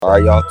All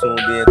right, y'all tuned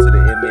in to the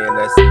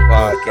MNSC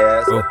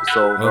podcast,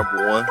 episode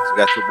number 1. You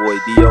got your boy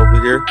D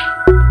over here.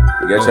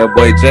 You got your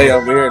boy Jay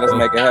over here. Let's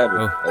make it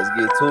happen. Let's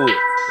get to it.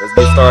 Let's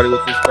get started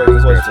with this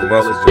first question,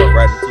 bro. Let's jump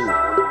right into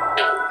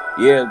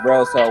it. Yeah,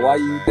 bro. So why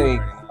you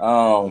think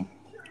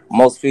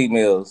most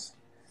females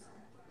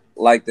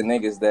like the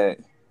niggas that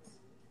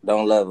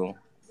don't love them,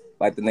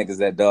 like the niggas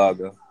that dog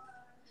them,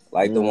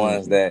 like the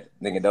ones that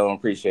nigga don't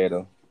appreciate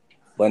them,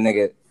 but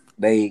nigga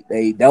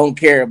they don't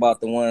care about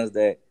the ones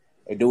that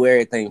they do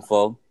everything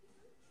for.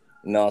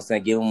 You know what I'm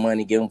saying? Give them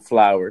money, give them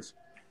flowers.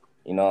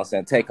 You know what I'm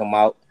saying? Take them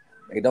out.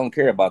 They don't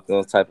care about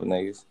those type of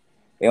niggas.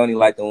 They only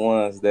like the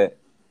ones that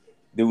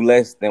do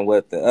less than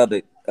what the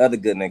other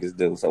good niggas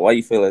do. So why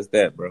you feel it's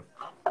that, bro?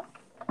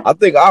 I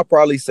think I'll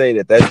probably say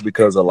that that's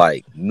because of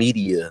like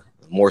media,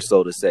 more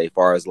so to say, as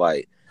far as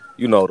like,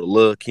 you know, the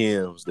Lil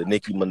Kims, the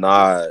Nicki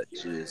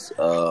Minaj's,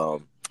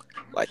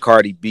 like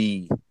Cardi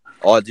B,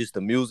 all just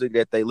the music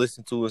that they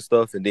listen to and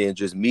stuff, and then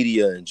just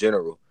media in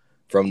general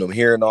from them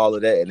hearing all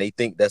of that, and they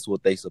think that's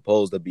what they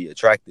supposed to be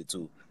attracted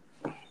to.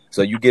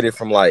 So you get it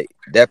from like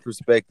that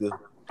perspective,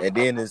 and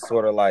then it's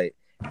sort of like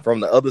from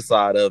the other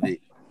side of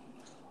it.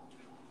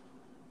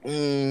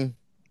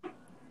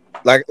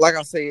 Like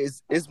I say,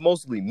 it's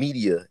mostly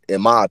media, in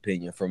my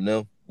opinion, from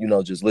them. You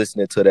know, just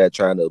listening to that,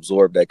 trying to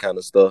absorb that kind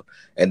of stuff,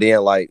 and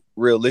then like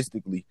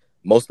realistically,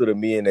 most of the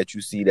men that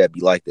you see that be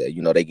like that,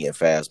 you know, they getting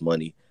fast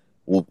money,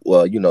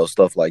 well, you know,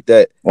 stuff like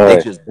that. Right.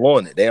 They just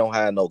blowing it. They don't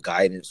have no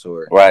guidance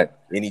or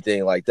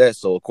anything like that.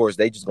 So of course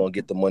they just gonna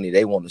get the money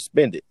they want to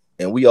spend it.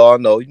 And we all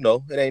know, you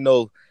know, it ain't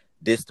no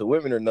diss to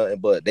women or nothing,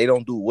 but they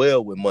don't do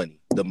well with money.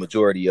 The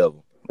majority of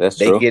them,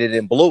 they true. Get it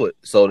and blow it.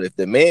 So if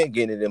the man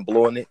getting it and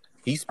blowing it,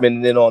 he's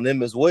spending it on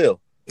them as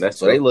well. That's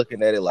so true. They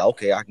looking at it like,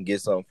 okay, I can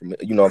get something from,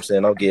 you know what I'm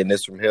saying? I'm getting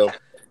this from him,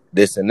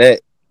 this and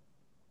that.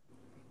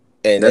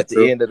 And that's at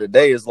the end of the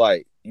day, it's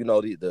like, you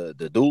know,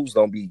 the dudes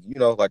don't be, you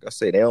know, like I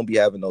said, they don't be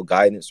having no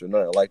guidance or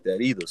nothing like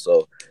that either.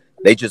 So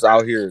they just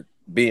out here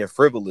being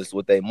frivolous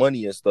with their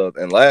money and stuff.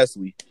 And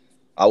lastly,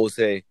 I would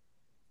say,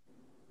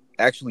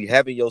 actually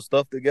having your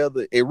stuff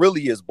together, it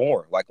really is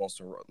boring. Like on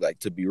some, like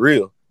to be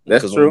real.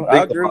 That's true.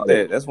 I agree with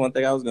that. That's one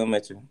thing I was gonna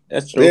mention.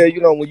 That's true. Yeah,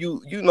 you know, when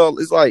you know,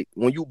 it's like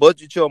when you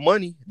budget your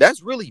money,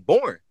 that's really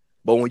boring.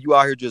 But when you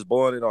out here just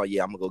blowing it on,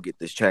 yeah, I'm gonna go get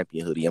this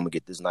Champion hoodie, I'm gonna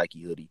get this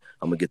Nike hoodie,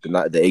 I'm gonna get the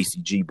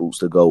ACG boots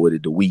to go with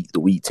it, the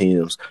wheat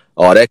Tims,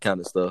 all that kind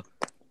of stuff.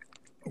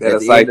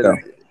 That's like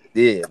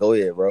yeah, go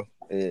ahead, bro.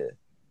 Yeah.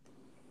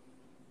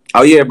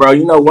 Oh yeah, bro.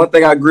 You know, one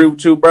thing I agree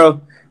with you,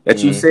 bro,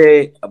 that you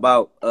said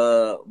about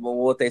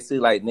what they see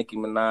like Nicki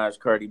Minaj,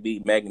 Cardi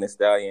B, Megan Thee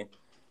Stallion,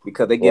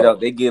 because they get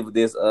up, they give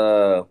this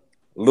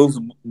loose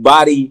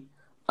body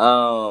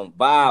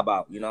vibe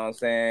out. You know what I'm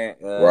saying?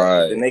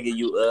 Right. The nigga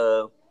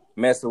you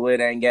messing with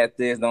ain't got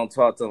this, don't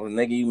talk to him.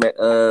 Nigga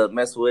you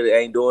messing with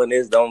ain't doing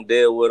this, don't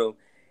deal with him.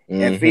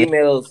 And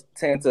females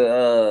tend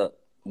to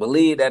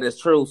believe that it's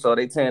true, so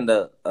they tend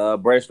to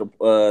brush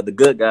the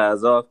good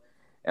guys off.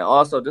 And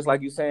also, just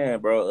like you saying,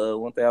 bro,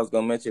 one thing I was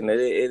gonna mention that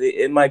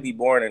it might be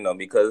boring in them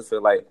because it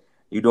feel like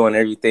you're doing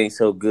everything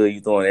so good,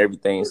 you're doing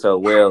everything so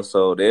well,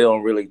 so they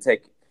don't really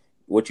take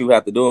what you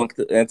have to do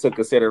into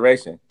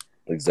consideration.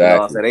 Exactly.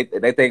 You know, so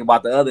they think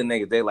about the other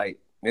niggas.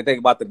 They think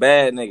about the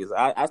bad niggas.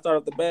 I start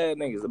with the bad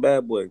niggas, the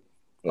bad boy.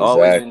 Exactly.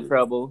 Always in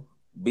trouble.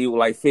 Be with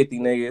like 50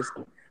 niggas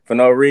for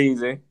no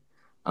reason.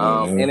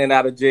 In and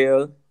out of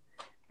jail.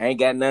 Ain't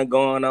got nothing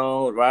going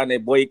on. Riding their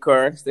boy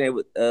car. Stay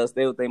with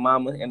their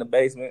mama in the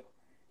basement.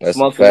 That's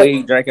smoking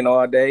weed, drinking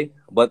all day.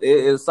 But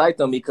it excites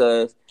them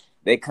because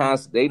they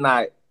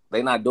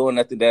not doing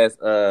nothing that's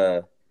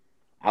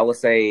I would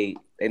say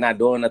they not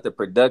doing nothing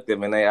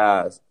productive in their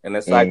eyes, and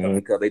it's like them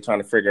because they trying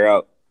to figure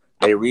out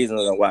their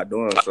reasons on why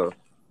doing so.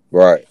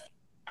 Right.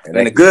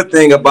 And the good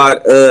thing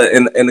about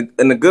and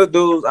the good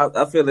dudes,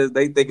 I feel is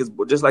they think it's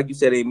just like you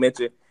said. They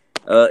mentioned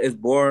it's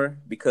boring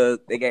because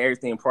they got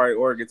everything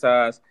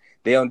prioritized.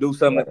 They don't do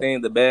some of the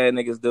things the bad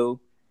niggas do,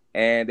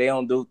 and they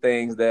don't do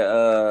things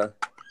that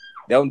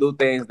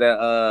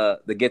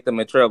to get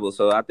them in trouble.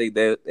 So I think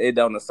that it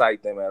don't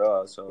excite them at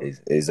all. So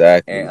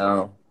exactly.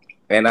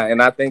 And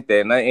I think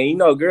that, and you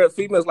know,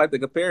 females like to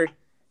compare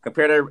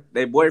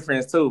their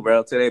boyfriends too,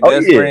 bro, to their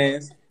best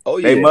friends,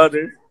 their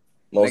mother,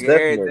 most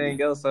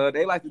everything else. So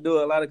they like to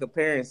do a lot of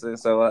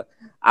comparisons. So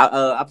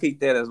I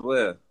peeped that as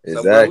well.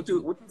 Exactly. So bro,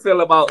 what you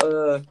feel about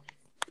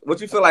what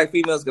you feel like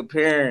females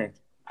comparing,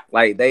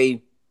 like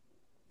they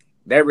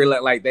really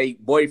like they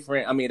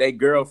boyfriend, I mean they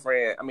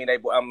girlfriend,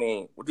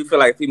 what do you feel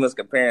like females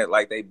comparing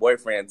like they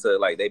boyfriend to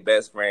like they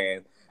best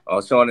friend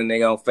or showing a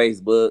nigga on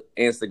Facebook,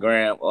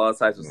 Instagram, all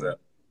types of stuff?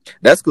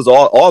 That's because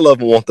all of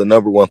them want the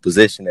number one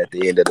position at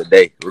the end of the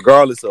day,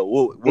 regardless of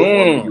what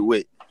one you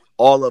with.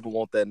 All of them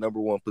want that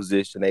number one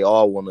position. They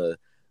all want to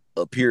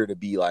appear to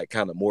be like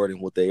kind of more than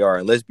what they are.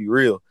 And let's be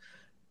real,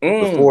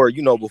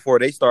 before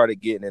they started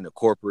getting into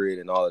corporate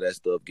and all of that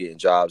stuff, getting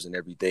jobs and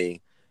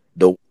everything,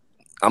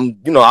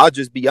 I'll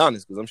just be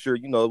honest because I'm sure,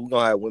 we're going to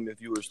have women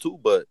viewers too,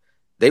 but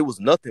they was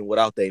nothing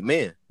without their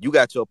man. You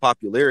got your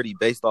popularity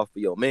based off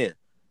of your man.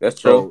 That's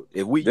true. So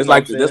if we, you know what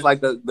I'm saying?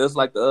 Just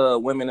like the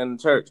women in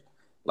the church,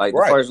 like the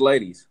Right. first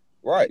ladies.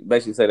 Right.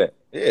 Basically say that.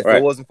 Yeah, if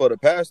it wasn't for the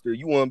pastor,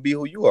 you wouldn't be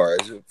who you are.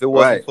 If it wasn't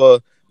Right. for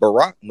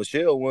Barack,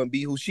 Michelle wouldn't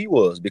be who she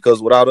was.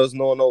 Because without us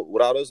knowing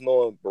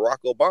Barack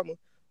Obama,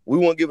 we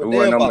wouldn't give a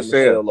damn about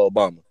Michelle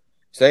Obama.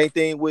 Same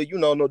thing with, you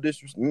know, no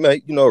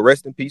disrespect, you know,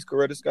 rest in peace,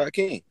 Coretta Scott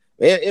King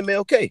and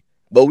MLK.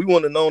 But we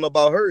wouldn't have known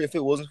about her if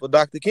it wasn't for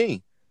Dr.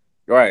 King.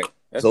 Right.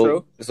 That's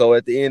true. So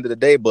at the end of the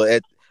day,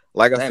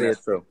 like I said,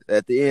 that's true.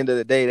 At the end of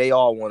the day, they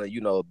all want to, you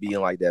know, be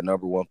in like that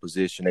number one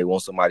position. They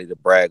want somebody to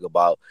brag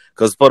about.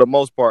 Because for the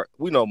most part,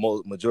 we know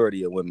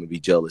majority of women be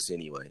jealous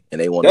anyway,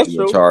 and they want to be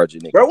in charge.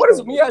 And bro,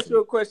 let me ask you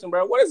a question,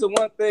 bro. What is the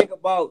one thing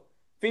about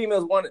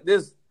females want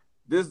this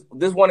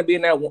want to be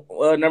in that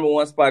number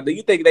one spot? Do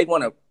you think they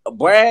want to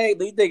brag?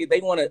 Do you think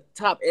they want to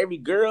top every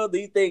girl? Do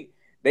you think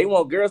they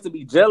want girls to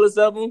be jealous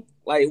of them?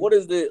 Like, what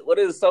is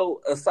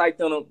so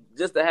psyched on them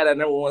just to have that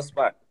number one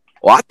spot?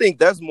 Well, I think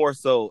that's more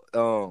so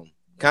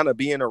kind of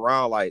being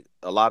around like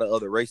a lot of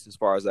other races, as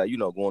far as like, you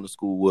know, going to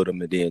school with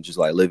them and then just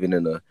like living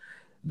in a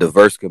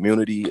diverse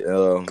community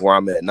where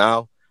I'm at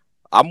now.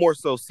 I more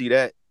so see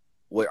that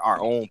with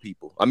our own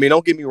people. I mean,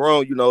 don't get me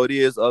wrong, you know, it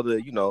is other,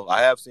 you know,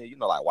 I have seen, you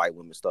know, like white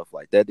women, stuff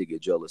like that, they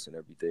get jealous and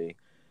everything.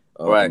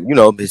 Right. You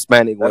know,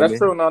 Hispanic women. That's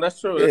true. No, that's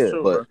true. Yeah, that's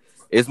true, but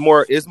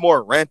bro. It's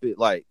more rampant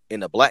like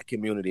in the black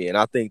community. And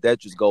I think that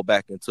just go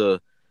back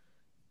into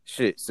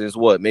shit since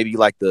what, maybe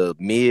like the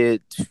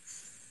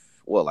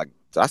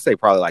I say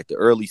probably like the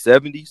early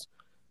 70s.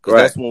 Because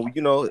that's when we,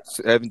 you know,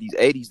 70s,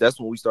 80s, that's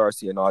when we started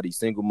seeing all these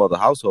single mother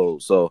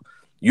households. So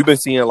you've been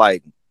seeing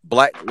like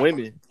black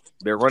women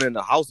been running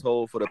the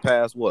household for the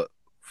past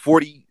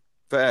 40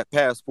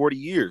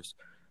 years.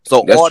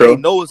 So that's all true. They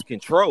know is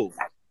control.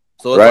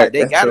 So it's like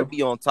they gotta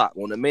be on top.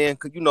 When a man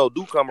could, you know,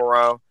 do come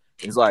around,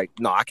 it's like,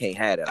 no, I can't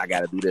have that. I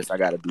gotta do this, I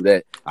gotta do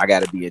that, I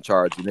gotta be in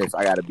charge of this,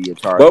 I gotta be in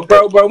charge of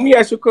that. Bro, let me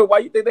ask you quick, why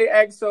you think they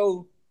act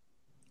so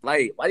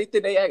like, why do you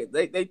think they act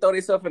they throw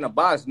themselves in a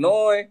box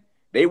knowing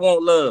they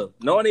want love,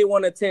 knowing they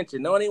want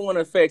attention, knowing they want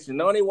affection,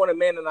 knowing they want a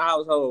man in the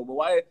household? But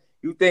why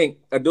you think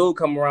a dude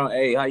come around,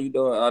 hey, how you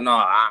doing? Oh, no,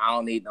 I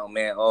don't need no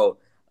man. Oh,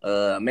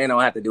 man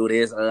don't have to do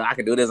this. I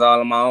can do this all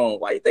on my own.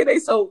 Why you think they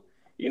so,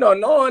 you know,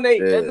 knowing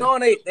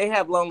they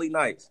have lonely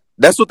nights?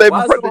 That's what they.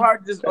 Why is it so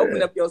hard to just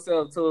open up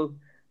yourself to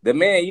the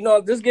man? You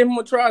know, just give him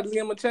a try, just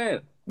give him a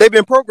chance. They've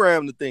been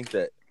programmed to think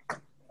that.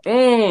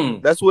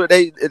 That's what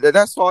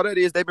that's all that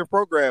is. They've been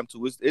programmed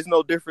to. It's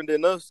no different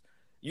than us,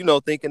 you know,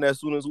 thinking as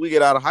soon as we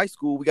get out of high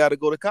school, we got to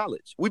go to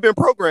college. We've been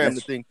programmed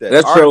to think that.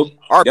 That's true.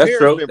 Our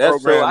parents been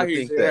programmed to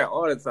think that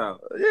all the time.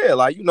 Yeah,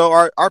 like, you know,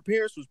 our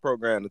parents was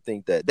programmed to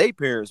think that. They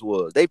parents,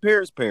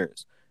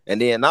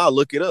 and then now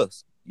look at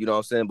us. You know what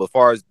I'm saying? But as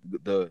far as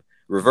the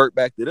revert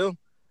back to them,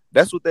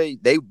 that's what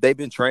they've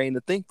been trained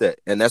to think that,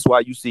 and that's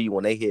why you see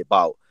when they hit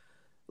about,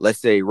 let's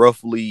say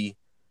roughly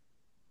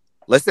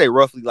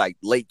like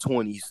late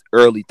 20s,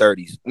 early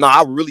 30s. No,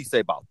 I would really say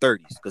about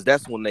 30s, because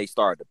that's when they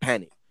start to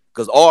panic.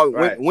 Because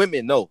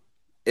women know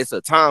it's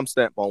a time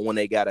stamp on when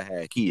they gotta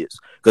have kids,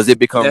 because it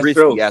becomes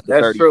risky after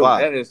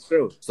 35. That is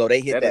true. So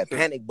they hit that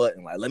panic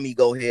button, like, let me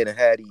go ahead and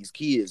have these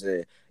kids,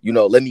 and, you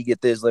know, let me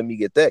get this, let me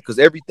get that, because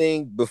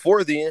everything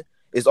before then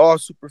is all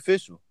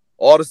superficial.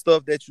 All the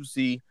stuff that you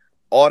see,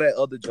 all that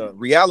other junk,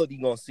 reality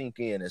gonna sink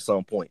in at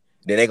some point.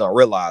 Then they gonna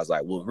realize,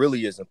 like, what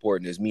really is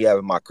important is me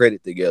having my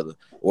credit together,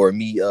 or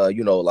me,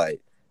 you know,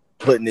 like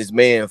putting this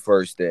man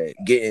first, and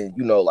getting,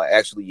 you know, like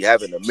actually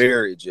having a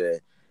marriage,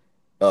 and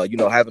you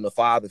know, having a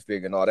father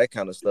figure and all that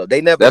kind of stuff. They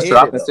never. That's true.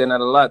 I've been saying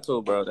that a lot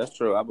too, bro. That's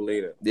true. I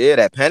believe it. Yeah,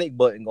 that panic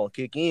button gonna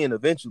kick in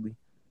eventually.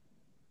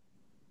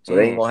 So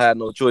they ain't gonna have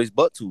no choice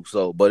but to.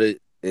 So, but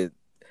it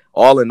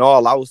all in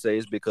all, I would say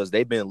it's because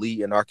they've been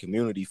leading our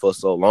community for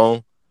so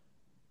long.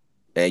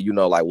 And, you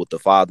know, like with the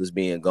fathers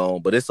being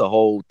gone, but it's a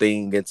whole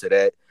thing into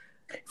that.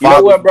 You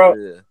know what, bro?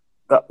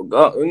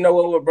 You know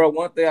what, bro?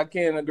 One thing I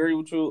can't agree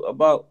with you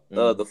about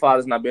the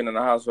fathers not being in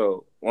the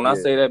household. When I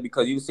say that,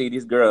 because you see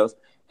these girls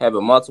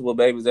having multiple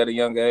babies at a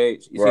young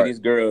age. You see these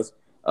girls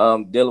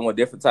dealing with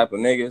different type of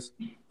niggas.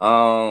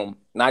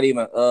 Not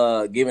even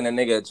giving a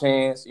nigga a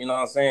chance. You know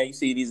what I'm saying? You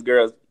see these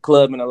girls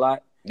clubbing a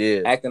lot,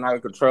 acting out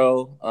of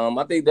control.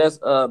 I think that's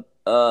a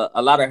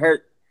lot of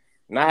hurt.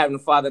 Not having a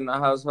father in the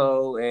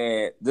household,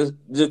 and just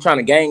trying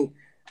to gain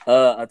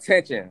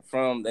attention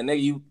from the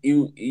nigga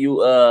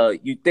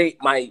you think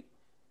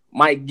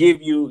might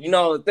give you, you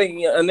know, think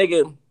a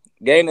nigga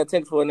gain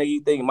attention for a nigga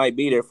you think might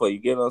be there for you.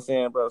 Get what I'm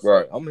saying, bro? So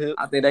right. I'm here.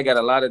 I think that got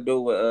a lot to do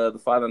with the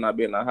father not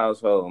being in the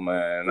household,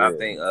 man. And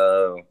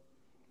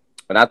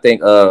I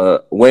think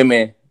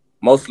women,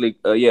 mostly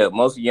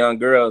young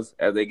girls,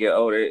 as they get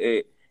older,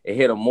 it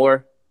hit them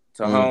more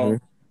to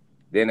home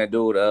than it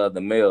do with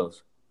the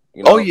males.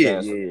 You know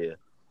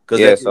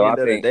so I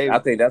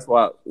think that's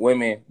why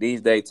women these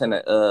days tend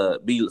to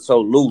be so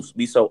loose,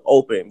 be so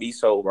open, be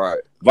so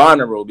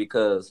vulnerable,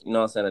 because, you know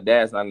what I'm saying, the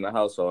dad's not in the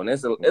household. And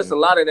it's a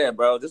lot of that,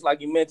 bro. Just like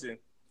you mentioned,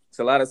 it's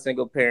a lot of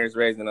single parents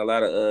raising a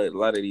lot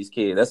of these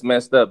kids. That's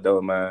messed up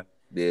though, man.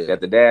 Yeah. That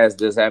the dad's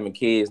just having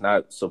kids,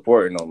 not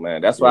supporting them, man.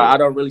 That's why I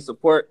don't really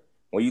support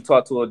when you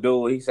talk to a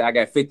dude, he said, I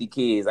got 50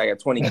 kids, I got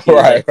 20 kids,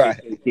 right, I got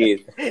 15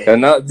 kids.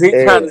 Cause deep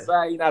down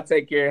inside, you not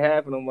take care of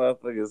half of them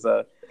motherfuckers.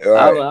 So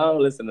I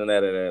don't listen to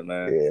none of that,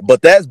 man. Yeah,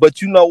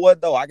 but you know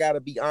what though? I gotta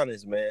be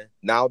honest, man.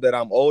 Now that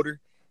I'm older,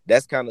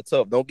 that's kind of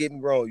tough. Don't get me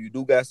wrong. You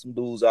do got some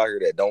dudes out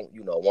here that don't,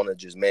 want to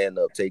just man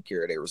up, take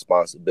care of their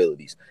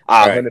responsibilities.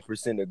 I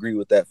 100% agree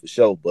with that for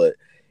sure. But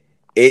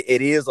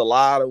it is a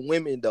lot of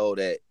women though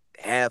that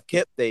have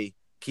kept their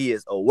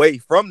kids away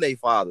from their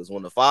fathers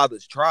when the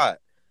fathers tried.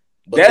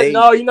 But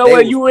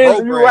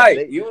you're right.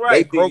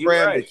 They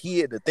programmed the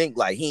kid to think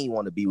like he didn't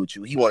want to be with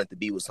you. He wanted to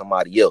be with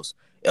somebody else.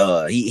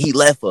 He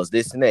left us,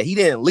 this and that. He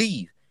didn't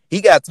leave.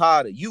 He got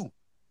tired of you.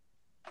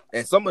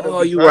 And some of them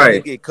trying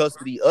to get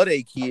custody of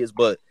their kids,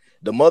 but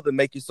the mother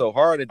make it so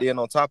hard. And then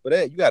on top of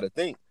that, you got to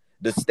think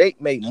the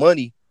state make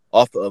money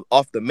off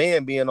the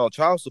man being on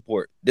child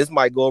support. This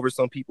might go over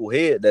some people's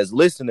head that's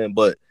listening,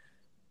 but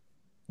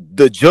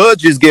the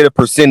judges get a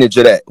percentage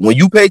of that. When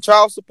you pay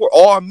child support,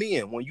 all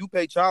men, when you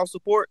pay child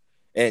support,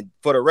 and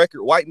for the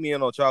record, white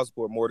men on child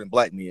support more than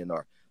black men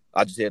are.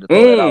 I just had to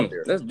throw that out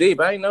there. That's deep.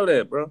 I didn't know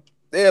that, bro.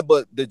 Yeah,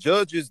 but the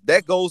judges,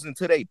 that goes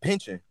into their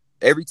pension.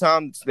 Every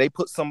time they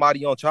put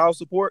somebody on child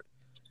support,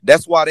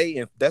 that's why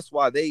they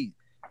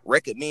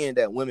recommend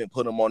that women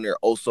put them on there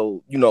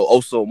so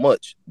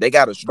much. They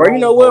got a strong. Bro,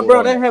 you know what,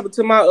 bro? That happened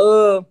to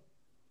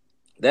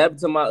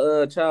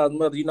my child's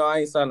mother. You know, I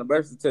ain't signed the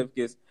birth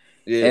certificates.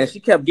 Yeah. And she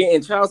kept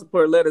getting child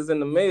support letters in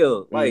the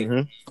mail. Like,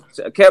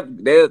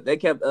 they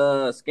kept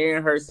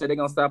scaring her, said they're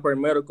gonna stop her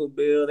medical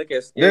bill. They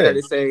kept scaring her.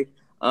 They say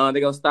they're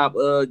gonna stop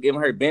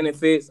giving her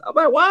benefits. I'm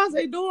like, why is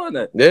they doing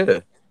that? Yeah.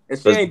 And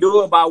she ain't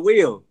doing it by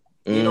will.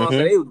 You know what I'm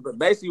saying? They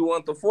basically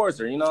want to force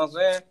her, you know what I'm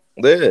saying?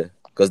 Yeah.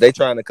 Because they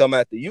trying to come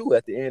after you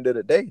at the end of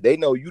the day. They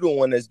know you the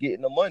one that's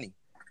getting the money.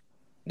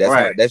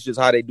 That's just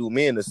how they do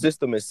men. The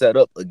system is set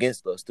up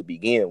against us to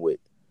begin with.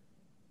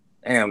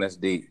 Damn, that's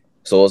deep.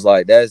 So it's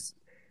like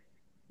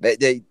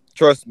they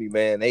trust me,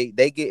 man. They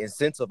get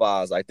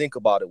incentivized. I think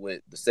about it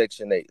with the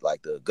Section 8,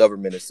 like the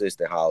government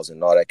assistant housing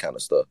and all that kind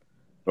of stuff.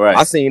 Right.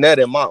 I seen that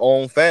in my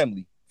own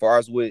family, as far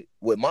as with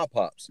my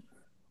pops.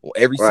 Well,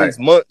 every 6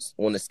 months,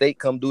 when the state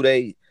come do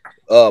they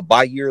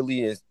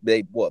bi-yearly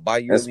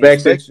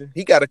inspection,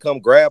 he got to come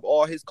grab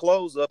all his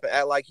clothes up and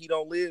act like he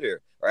don't live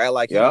there, or act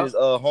like he just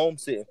home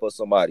sitting for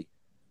somebody.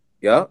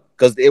 Yeah,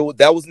 because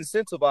that was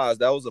incentivized.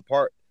 That was a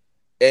part,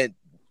 and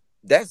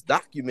that's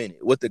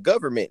documented with the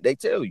government. They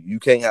tell you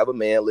can't have a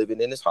man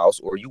living in his house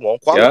or you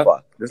won't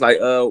qualify. Just like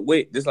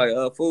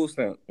food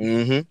stamp.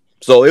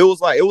 So it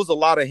was a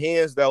lot of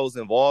hands that was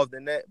involved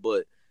in that,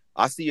 but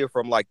I see it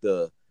from like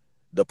the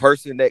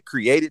person that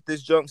created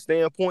this junk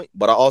standpoint,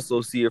 but I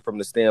also see it from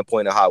the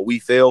standpoint of how we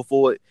fell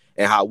for it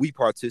and how we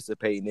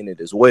participate in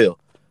it as well.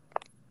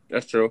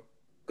 That's true.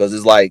 Because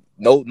it's like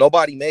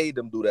nobody made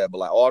them do that, but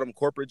like all them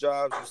corporate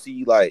jobs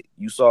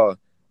you saw.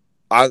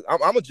 I'm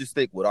gonna just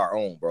stick with our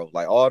own, bro.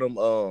 Like all them,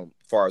 as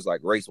far as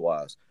like race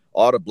wise,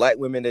 all the black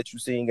women that you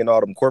seeing in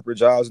all them corporate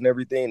jobs and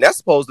everything, that's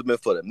supposed to be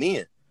for the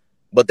men,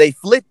 but they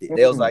flipped it.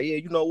 They was like, yeah,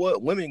 you know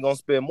what, women gonna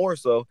spend more,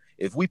 so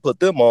if we put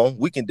them on,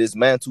 we can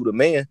dismantle the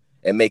man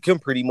and make him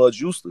pretty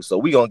much useless. So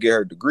we gonna get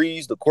her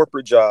degrees, the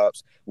corporate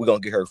jobs, we gonna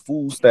get her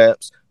food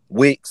stamps,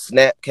 WIC,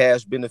 SNAP,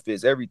 cash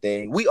benefits,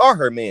 everything. We are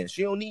her man.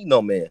 She don't need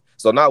no man.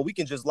 So now we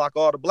can just lock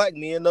all the black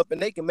men up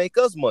and they can make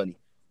us money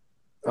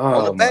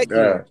on the back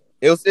end.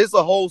 It's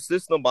a whole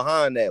system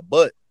behind that.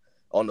 But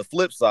on the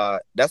flip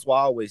side, that's why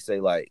I always say,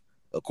 like,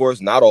 of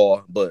course, not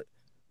all, but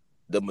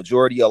the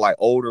majority of like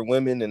older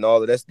women and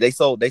all of that, they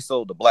sold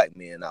the black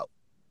men out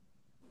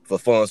for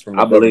funds from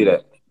the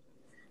government.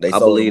 I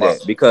believe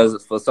that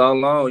because for so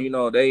long,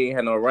 they ain't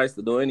had no rights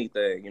to do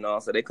anything.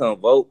 So they couldn't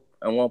vote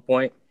at one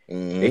point.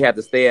 They had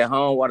to stay at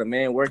home while the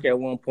man worked at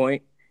one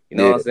point. You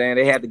know what I'm saying?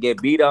 They had to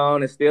get beat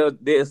on and still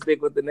did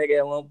stick with the nigga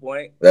at one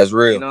point. That's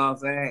real. You know what I'm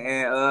saying?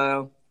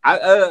 And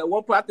at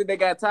one point, I think they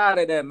got tired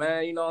of that,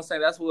 man. You know what I'm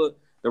saying? That's what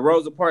the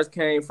Rosa Parks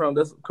came from.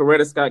 This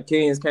Coretta Scott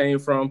Kings came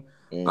from.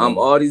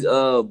 All these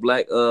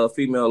black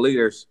female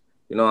leaders,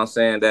 you know what I'm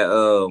saying,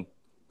 that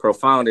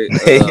profounded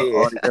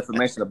all the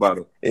information about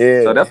it.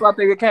 Yeah. So that's what I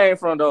think it came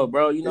from, though,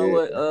 bro. You know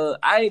what?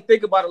 I ain't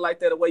think about it like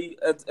that the way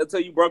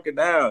until you broke it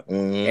down.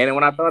 And then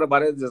when I thought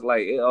about it, it's just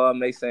like it all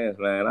makes sense,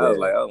 man. I was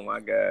like, oh my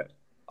God.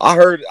 I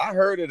heard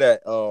of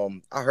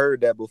that. I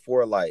heard that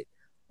before, like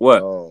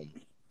what?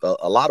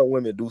 A lot of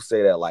women do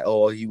say that, like,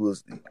 oh,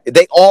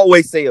 they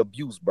always say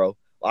abuse, bro.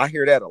 I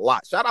hear that a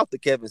lot. Shout out to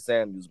Kevin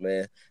Samuels,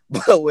 man.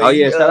 Shout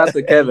out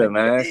to Kevin,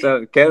 man.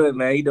 So Kevin,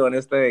 man, he doing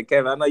this thing.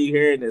 Kevin, I know you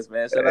hearing this,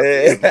 man. Shout out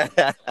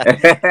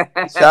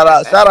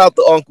to shout out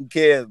to Uncle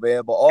Kev,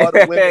 man. But all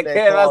the women that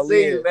Kev, call I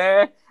see you,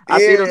 man. I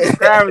see the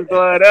subscribers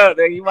going up.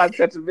 Nigga. You might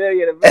touch a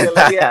million.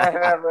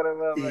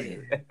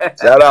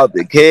 Shout out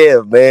to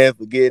Kev, man,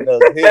 for getting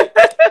us hit.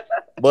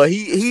 But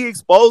he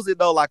exposed it,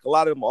 though. Like a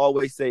lot of them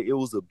always say it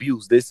was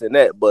abuse, this and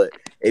that. But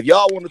if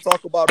y'all want to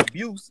talk about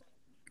abuse,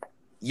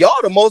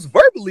 y'all the most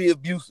verbally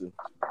abusive.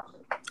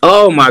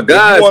 Oh my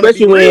God!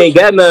 Especially when you ain't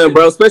got nothing,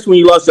 bro. Especially when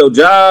you lost your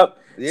job.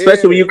 Yeah.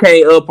 Especially when you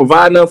can't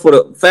provide nothing for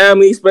the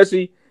family.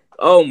 Especially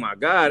Oh my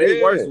God, they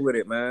worse with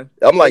it, man.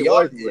 I'm like,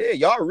 y'all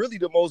really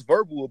the most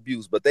verbal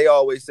abuse, but they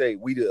always say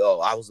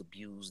I was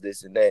abused,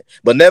 this and that,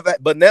 but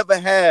never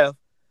have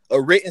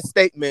a written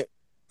statement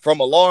from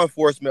a law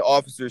enforcement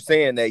officer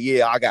saying that,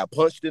 yeah, I got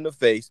punched in the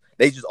face.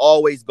 They just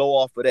always go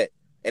off of that,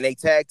 and they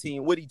tag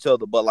team with each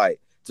other. But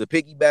like, to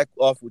piggyback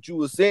off what you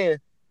were saying,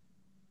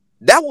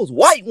 that was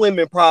white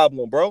women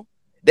problem, bro.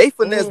 They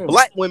finessed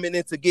black women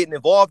into getting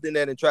involved in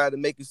that and tried to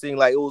make it seem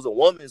like it was a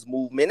woman's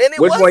movement. And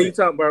Which one you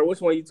talking about? Which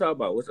one you talking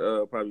about? Which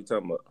probably you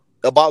talking about?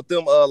 About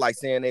them like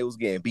saying they was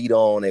getting beat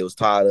on, they was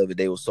tired of it,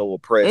 they was so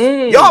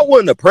oppressed. Y'all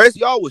wasn't oppressed,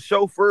 y'all was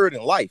chauffeured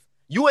in life.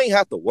 You ain't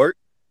have to work.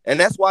 And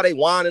that's why they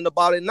whining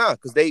about it now,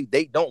 because they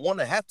don't want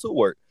to have to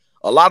work.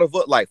 A lot of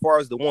us, like far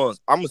as the ones,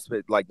 I'm gonna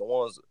say like the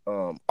ones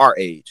our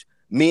age,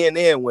 men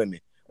and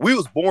women, we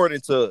was born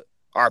into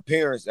our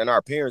parents and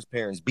our parents'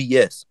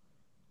 BS.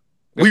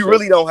 We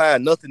really don't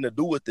have nothing to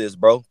do with this,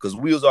 bro, because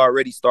we was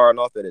already starting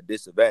off at a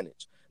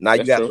disadvantage. Now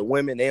you got the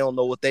women, they don't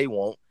know what they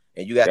want,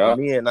 and you got the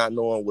men not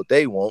knowing what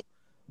they want.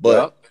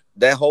 But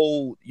that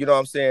whole, you know what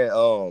I'm saying,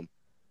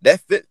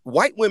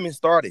 white women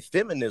started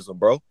feminism,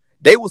 bro.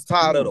 They was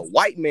tired of the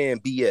white man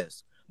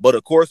BS. But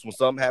of course, when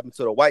something happened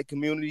to the white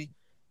community,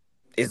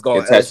 it's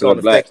gonna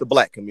affect the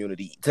black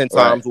community 10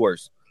 times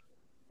worse.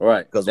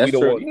 Right. Because we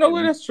don't want, you know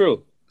what, that's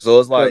true.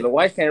 So it's like the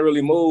whites can't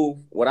really move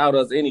without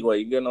us anyway.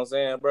 You get what I'm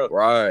saying, bro?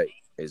 Right.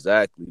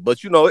 Exactly.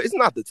 But you know, it's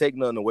not to take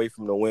nothing away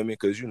from the women,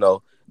 because you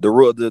know, the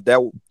rule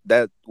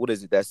that what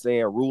is it? That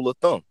saying, rule of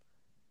thumb.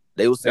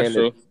 They were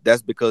saying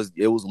that's because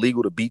it was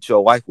legal to beat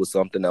your wife with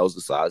something that was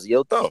the size of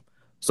your thumb.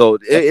 So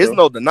it's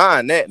no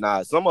denying that.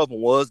 Now, some of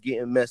them was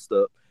getting messed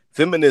up.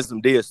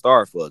 Feminism did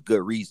start for a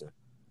good reason.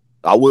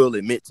 I will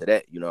admit to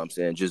that. You know what I'm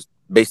saying? Just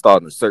based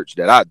on the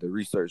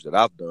research that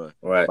I've done.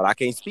 Right. But I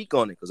can't speak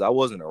on it because I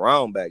wasn't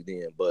around back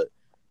then. But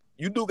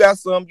you do got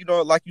some, you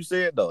know, like you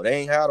said though,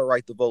 they ain't had a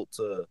right to vote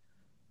to,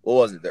 what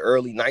was it, the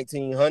early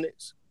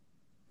 1900s?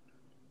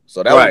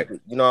 So that was,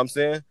 you know what I'm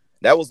saying?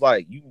 That was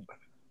like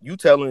you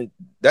telling,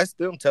 that's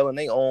them telling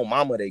their own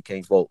mama they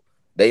can't vote.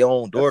 Their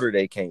own daughter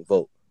they can't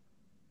vote.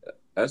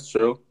 That's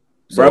true.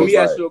 So bro, let me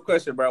ask you a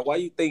question, bro. Why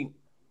you think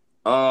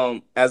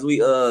as we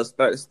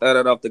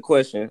started off the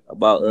question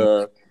about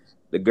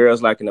the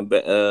girls liking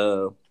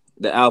the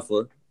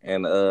alpha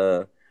and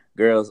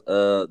girls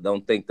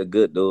don't think the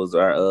good dudes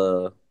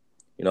are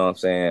you know what I'm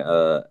saying,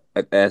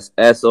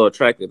 as so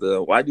attractive to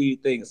them. Why do you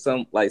think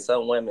some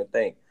women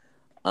think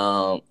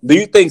do you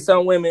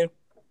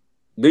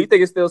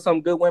think it's still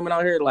some good women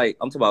out here? Like,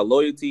 I'm talking about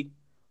loyalty.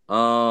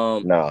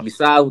 No.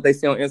 Besides what they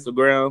see on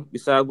Instagram,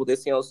 besides what they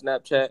see on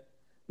Snapchat,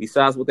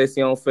 besides what they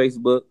see on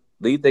Facebook,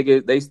 do you think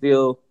it's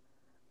still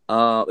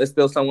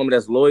some women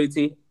that's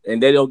loyalty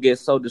and they don't get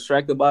so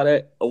distracted by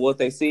that or what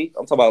they see?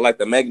 I'm talking about like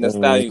the Megan Thee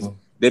Stallions,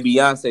 the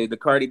Beyonce, the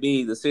Cardi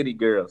B, the City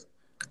Girls.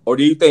 Or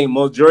do you think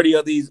majority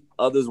of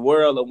this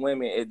world of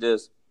women is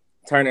just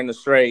turning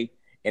astray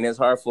and it's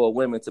hard for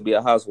women to be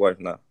a housewife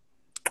now?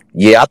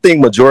 Yeah, I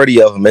think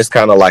majority of them, it's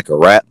kind of like a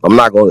rap. I'm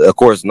not going to, of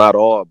course, not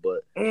all,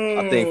 but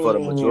I think for the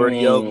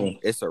majority of them,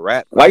 it's a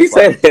rap. Why you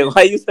say that?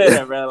 Why you say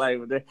that, bro?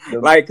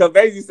 Like, cause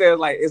basically says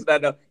like it's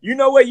not no. You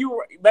know what?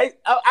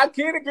 I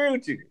can't agree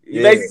with you.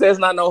 You basically says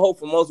not no hope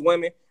for most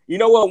women. You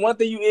know what? One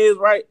thing you is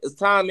right is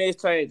time is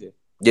changing.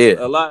 Yeah,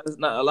 a lot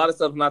of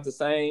stuff's not the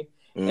same,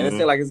 and it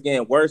seems like it's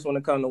getting worse when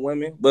it comes to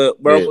women.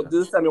 But bro,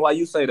 just tell me why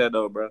you say that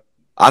though, bro.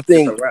 I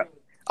think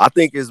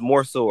it's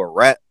more so a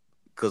rap,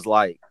 cause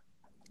like,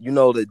 you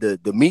know,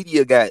 the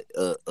media got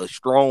a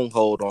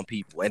stronghold on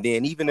people, and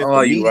then even if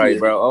the media, right,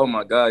 bro. Oh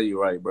my God,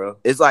 you right, bro.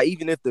 It's like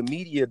even if the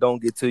media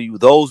don't get to you,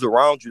 those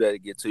around you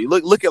that get to you.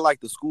 Look at like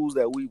the schools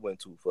that we went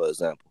to, for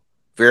example.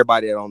 For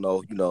everybody that don't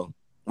know, you know,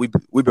 we've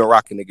been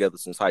rocking together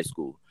since high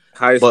school.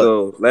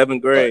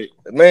 11th grade,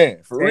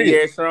 man, for 10 real,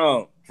 years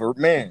strong. For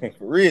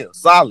real,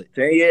 solid.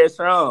 10 years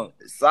strong,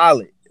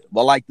 solid.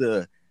 But like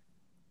the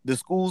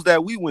schools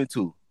that we went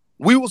to,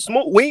 we was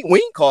smooth. We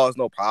ain't caused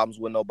no problems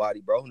with nobody,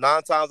 bro.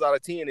 9 times out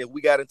of 10, if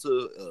we got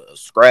into a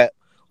scrap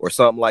or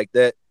something like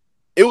that,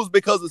 it was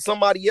because of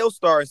somebody else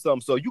starting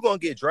something. So you're gonna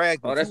get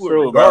dragged. Oh, that's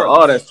true, bro.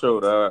 Oh, that's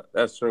true, dog.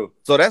 That's true.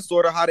 So that's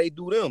sort of how they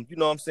do them. You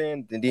know what I'm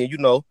saying? And then, you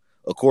know,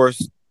 of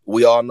course,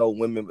 we all know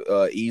women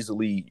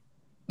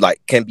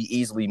can be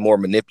easily more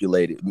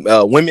manipulated.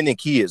 Women and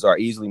kids are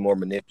easily more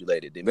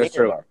manipulated than men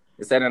are.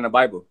 It's said in the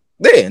Bible.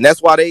 Yeah, and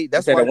that's why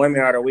the women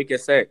are the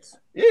weakest sex.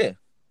 Yeah.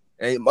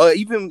 And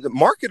even the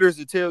marketers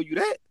will tell you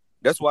that.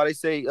 That's why they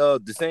say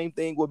the same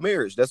thing with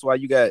marriage. That's why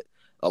you got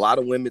a lot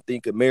of women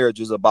think of marriage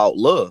is about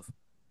love,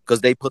 because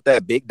they put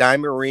that big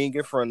diamond ring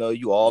in front of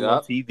you all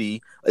on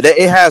TV.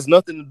 It has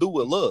nothing to do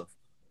with love.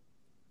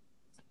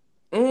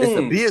 It's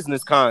a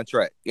business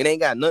contract. It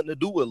ain't got nothing to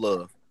do with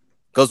love.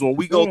 Because when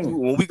we go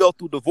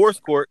through divorce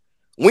court,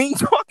 we ain't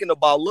talking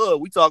about love.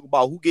 We talk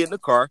about who getting the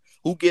car,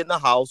 who getting the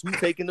house, who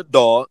taking the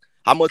dog.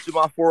 How much of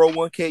my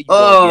 401k you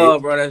gonna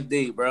get? Bro, that's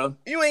deep, bro.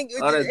 You ain't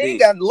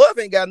love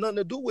ain't got nothing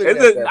to do with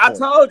it.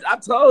 I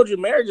told you,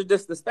 marriage is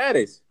just the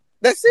status.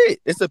 That's it.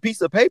 It's a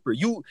piece of paper.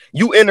 You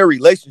in a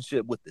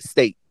relationship with the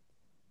state.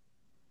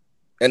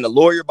 And the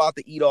lawyer about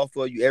to eat off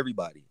of you,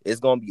 everybody. It's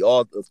gonna be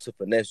all to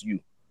finesse you.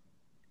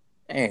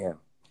 Damn.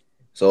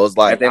 So it's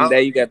like at the end of the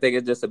day, you gotta think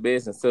it's just a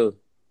business too.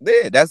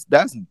 Yeah, that's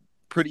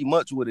pretty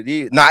much what it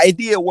is. Now it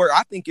did work.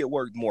 I think it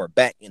worked more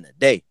back in the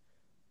day.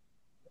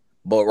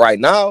 But right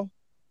now,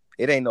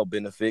 it ain't no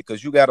benefit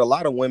because you got a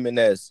lot of women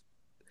that's,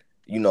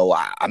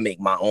 I make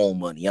my own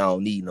money. I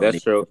don't need no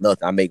That's true.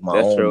 nothing. I make my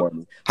own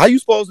money. How you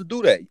supposed to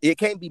do that? It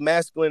can't be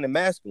masculine and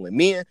masculine.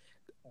 Men,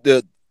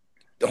 the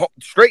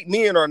straight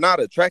men are not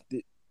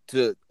attracted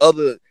to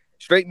other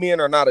straight men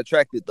are not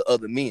attracted to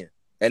other men.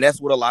 And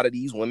that's what a lot of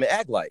these women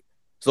act like.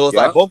 So it's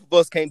like both of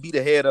us can't be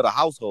the head of the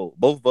household.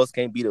 Both of us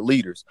can't be the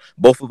leaders.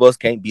 Both of us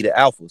can't be the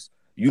alphas.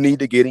 You need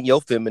to get in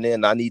your feminine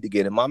and I need to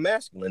get in my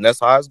masculine. That's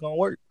how it's gonna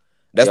work.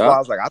 That's why I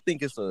was like,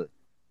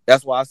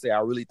 that's why I say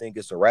I really think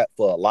it's a wrap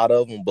for a lot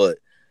of them. But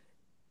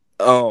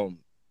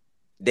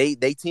they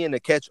tend to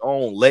catch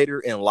on later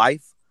in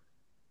life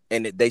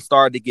and they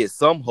start to get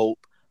some hope.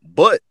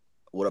 But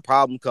what a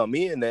problem come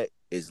in that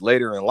is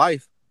later in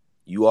life,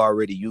 you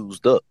already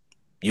used up.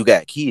 You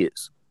got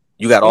kids.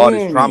 You got all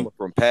this trauma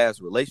from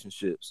past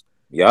relationships.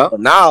 Yeah.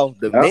 But now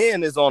the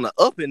man is on the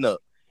up and up.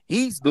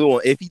 He's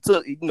doing, if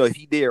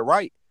he did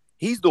right,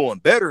 he's doing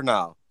better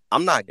now.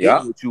 I'm not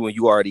getting with you when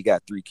you already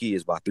got 3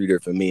 kids by 3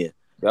 different men.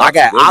 I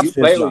got options.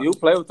 You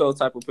play with those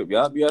type of people.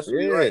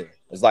 Right.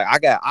 It's like I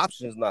got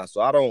options now. So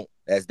I don't,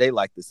 as they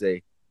like to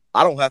say,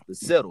 I don't have to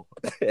settle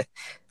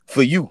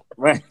for you.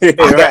 Right. I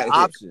got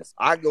options.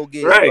 I go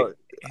get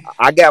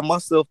I got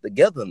myself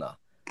together now.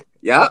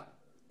 Yeah.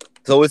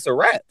 So it's a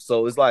wrap.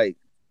 So it's like,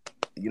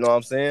 you know what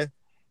I'm saying?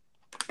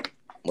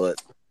 But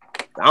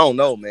I don't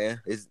know,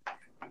 man. It's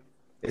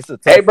a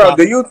tough Hey, bro,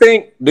 topic. do you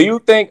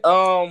think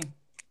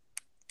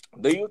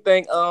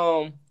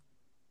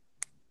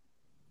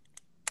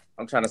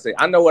I'm trying to say,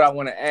 I know what I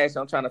want to ask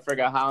you. I'm trying to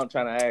figure out how I'm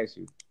trying to ask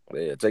you.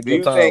 Yeah, take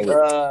your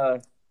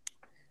time.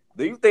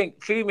 Do you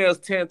think females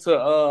tend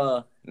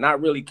to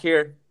not really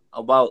care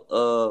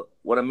about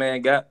what a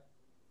man got?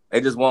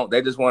 They just want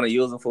to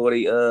use them for what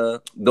he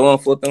doing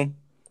for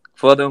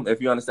them,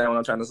 if you understand what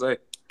I'm trying to say.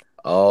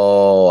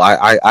 Oh,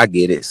 I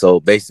get it. So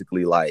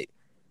basically, like,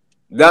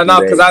 no,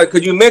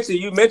 because you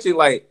mentioned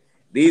like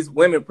these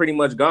women pretty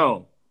much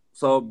gone.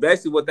 So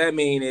basically, what that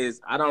means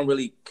is I don't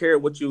really care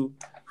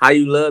how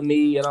you love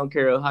me. I don't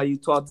care how you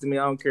talk to me.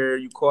 I don't care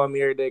you call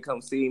me every day,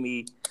 come see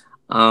me.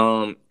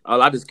 All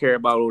I just care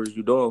about what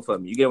you doing for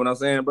me. You get what I'm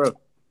saying, bro?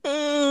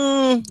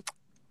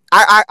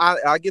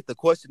 I get the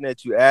question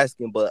that you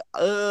asking, but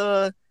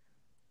that's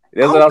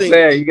what I'm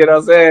saying. You get what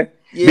I'm saying?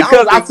 Yeah,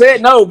 because I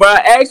said no, but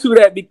I asked you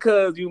that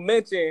because you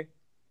mentioned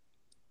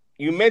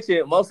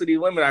most of these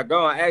women are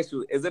gone. I asked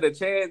you, is it a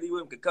chance these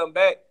women could come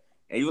back?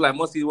 And you like,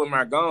 most of these women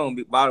are gone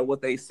about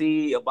what they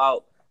see,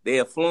 about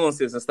their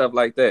influences and stuff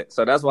like that.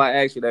 So that's why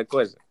I asked you that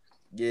question.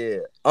 Yeah.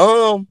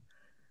 To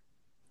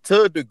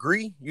a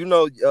degree,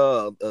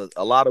 a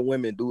lot of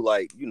women do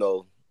like,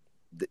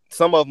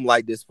 some of them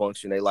like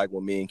dysfunction. They like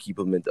when men keep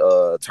them in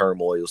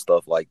turmoil,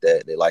 stuff like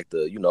that. They like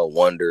to,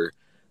 wonder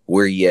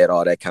where he at,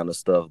 all that kind of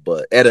stuff.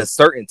 But at a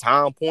certain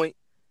time point,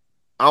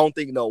 I don't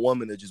think no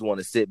woman would just want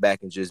to sit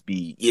back and just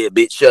be, yeah,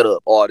 bitch, shut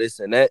up, all this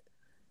and that.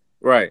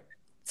 Right.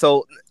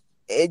 So,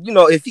 and,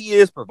 if he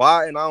is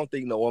providing, I don't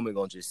think no woman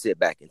gonna just sit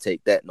back and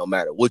take that no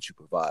matter what you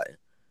provide.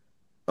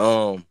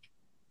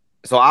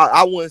 So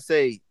I wouldn't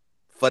say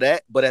for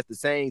that, but at the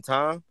same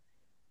time,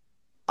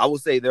 I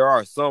would say there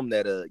are some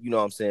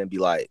that be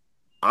like,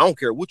 I don't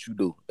care what you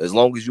do, as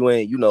long as you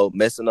ain't,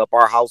 messing up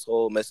our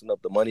household, messing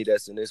up the money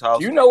that's in this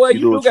house. You know what?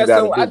 You got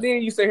some. I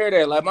did used to hear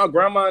that. Like my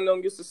grandma and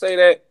them used to say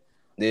that.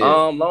 Yeah.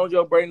 Long as you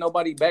don't bring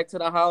nobody back to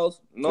the house,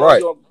 long as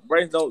you don't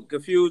bring no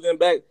confusion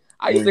back.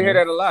 I used to hear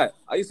that a lot.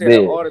 I used to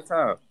hear that all the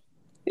time.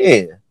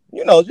 Yeah,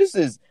 just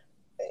as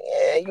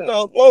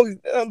long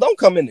as don't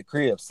come in the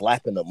crib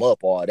slapping them up,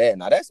 all that.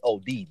 Now that's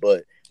OD,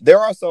 but there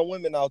are some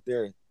women out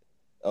there,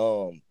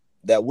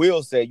 that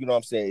will say, you know what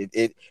I'm saying?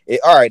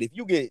 All right,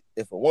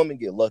 if a woman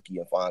get lucky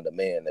and find a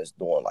man that's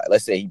doing, like,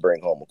 let's say he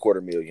bring home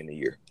 $250,000 a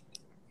year,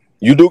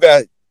 you do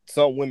got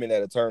some women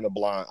that'll turn a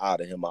blind eye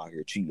to him out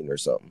here cheating or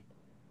something.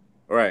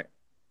 Right.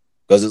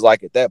 Because it's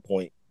like at that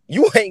point,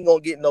 you ain't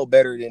gonna get no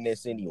better than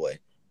this anyway.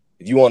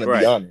 If you want to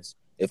be honest.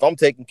 If I'm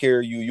taking care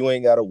of you, you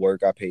ain't gotta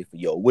work. I pay for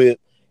your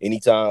whip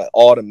anytime,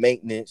 all the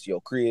maintenance,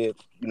 your crib,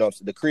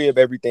 the crib,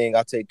 everything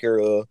I take care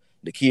of.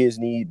 The kids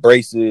need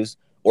braces,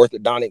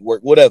 orthodontic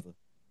work, whatever.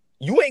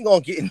 You ain't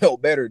gonna get no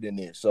better than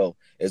this. So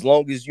as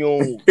long as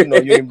you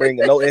don't, you ain't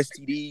bringing no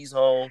STDs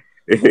home,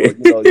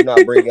 or you're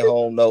not bringing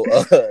home no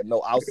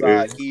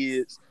outside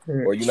kids,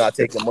 or you're not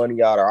taking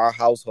money out of our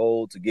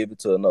household to give it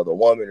to another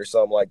woman or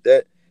something like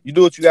that. You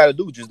do what you got to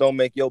do. Just don't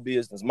make your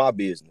business my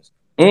business.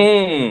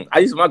 My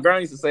grandma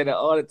used to say that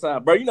all the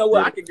time, bro. You know what?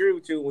 Yeah. I can agree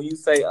with you when you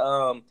say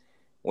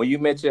when you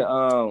mention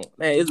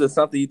man, is it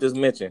something you just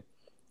mentioned?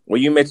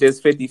 When you mention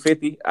it's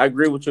 50-50, I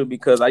agree with you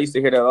because I used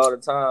to hear that all the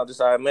time.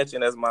 Just how I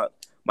mentioned, as my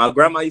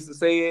grandma used to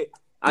say it.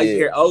 I used to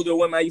hear older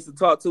women I used to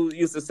talk to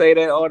used to say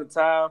that all the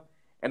time.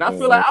 And I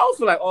feel like I don't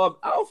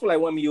feel like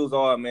women use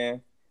all,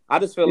 man. I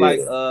just feel like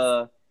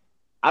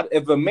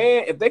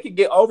if they could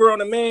get over on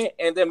a man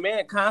and the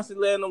man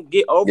constantly letting them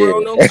get over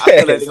on them, I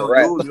feel like they're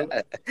gonna use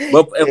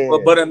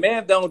them. But a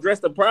man don't address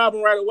the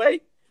problem right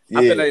away,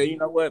 I feel like, you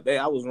know what,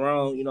 babe, I was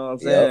wrong. You know what I'm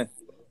saying?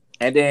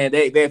 And then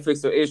they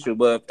fix the issue.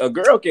 But a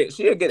girl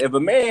she'll get, if a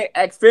man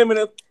acts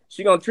feminine,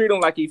 she gonna treat him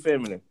like he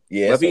feminine.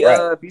 Yeah. But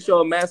if he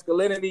show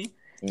masculinity,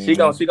 she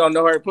gonna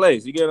know her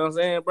place. You get what I'm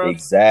saying, bro?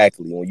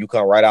 Exactly. When you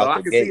come right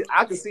out the gate,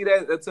 I can see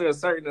that to a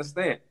certain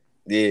extent.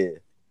 Yeah.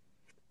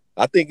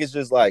 I think it's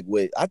just like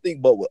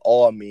but with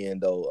all men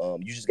though,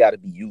 you just got to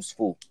be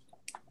useful.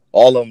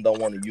 All of them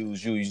don't want to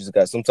use you.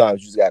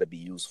 Sometimes you just got to be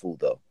useful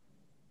though.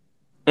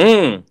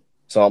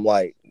 So I'm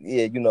like,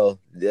 yeah,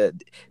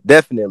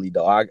 definitely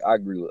though. I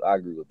agree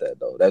with that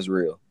though. That's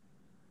real.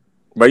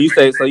 But you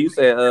said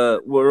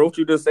what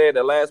you just said,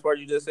 the last part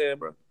you just said,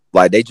 bro.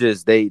 Like they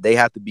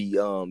have to be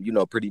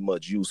pretty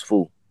much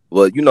useful.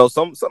 But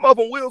some of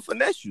them will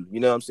finesse you. You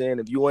know what I'm saying?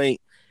 If you ain't.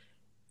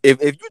 If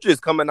you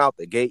just coming out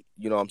the gate,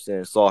 you know what I'm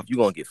saying, soft, you're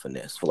going to get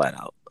finessed flat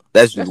out.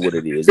 That's just what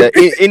it is.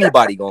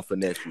 Anybody going to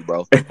finesse you,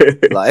 bro.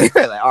 Like,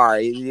 all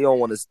right, you don't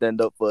want to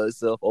stand up for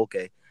yourself.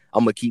 Okay,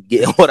 I'm going to keep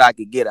getting what I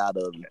can get out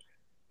of you.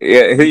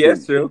 Yeah,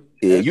 that's true.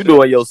 Yeah, you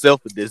doing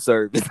yourself a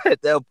disservice at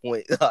that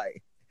point.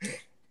 Like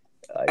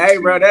hey,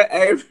 bro,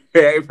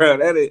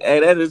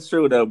 that is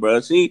true, though, bro.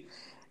 She,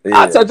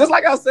 just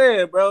like I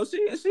said, bro,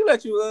 she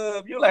let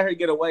you let her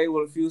get away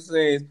with a few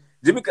things.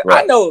 Because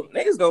I know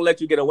niggas gonna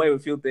let you get away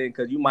with a few things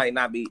because you might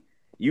not be,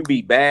 you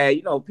be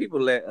bad. People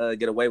let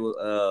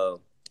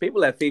people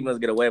let females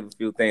get away with a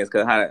few things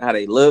because how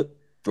they look,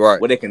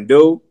 what they can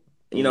do.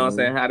 You know what I'm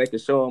saying? How they can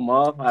show them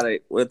off,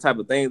 what type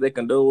of things they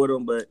can do with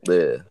them. But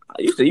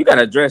you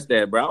gotta address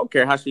that, bro. I don't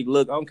care how she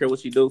look. I don't care what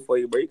she do for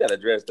you, bro. You gotta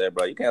address that,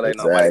 bro. You can't let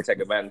nobody take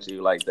advantage of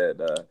you like that,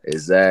 dog.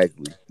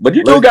 Exactly. But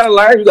you do gotta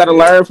learn. You gotta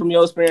learn from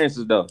your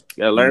experiences, though.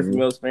 You gotta learn from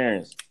your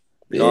experience.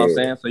 You know what I'm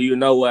saying? So you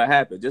know what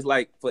happened. Just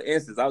like, for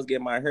instance, I was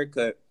getting my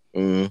haircut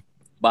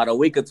about a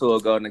week or two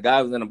ago, and the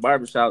guy was in a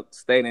barbershop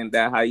stating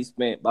that how he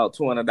spent about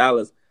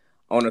 $200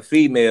 on a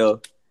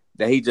female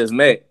that he just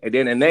met. And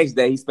then the next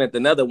day, he spent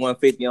another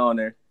 $150 on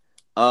her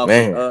for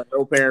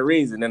no apparent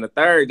reason. And the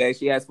third day,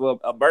 she asked for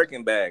a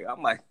Birkin bag.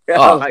 I'm like,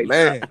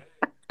 man.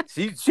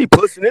 She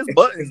pushing his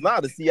buttons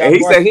now to see how. And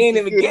he said he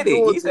didn't even get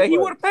it. He said he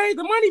would have paid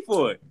the money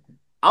for it.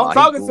 I'm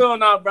talking to him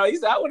now, bro. He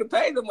said I would have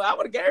paid him. I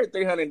would have gave her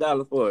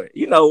 $300 for it.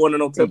 One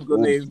of them typical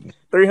niggas.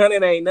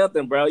 $300 ain't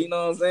nothing, bro. You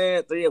know what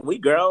I'm saying? We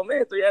girl,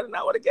 man. $300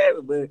 I would have gave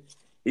it, but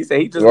he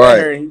said he just met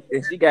her and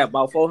she got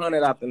about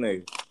 $400 off the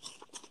nigga.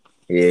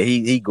 Yeah,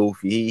 he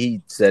goofy.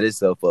 He set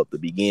himself up to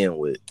begin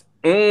with.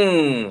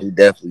 He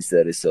definitely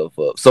set himself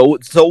up. So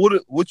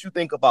what you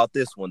think about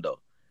this one though?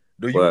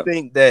 Do you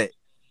think that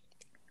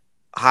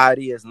how it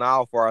is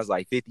now, as far as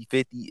like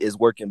 50-50, is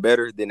working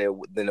better than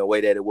the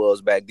way that it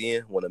was back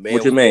then when a man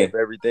was paying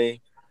for everything?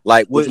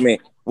 Like, what you mean?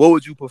 What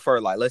would you prefer?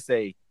 Like, let's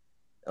say,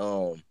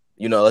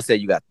 let's say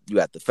you got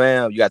the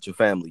fam, you got your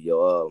family,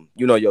 your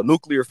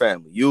nuclear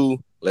family.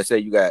 Let's say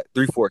you got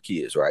 3-4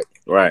 kids, right?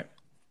 Right.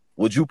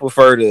 Would you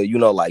prefer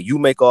to, like, you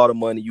make all the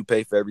money, you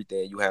pay for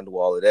everything, you handle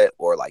all of that,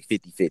 or like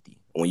 50-50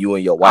 when you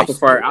and your wife?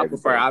 I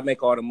prefer I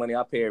make all the money,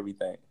 I pay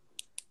everything.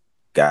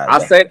 God,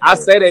 I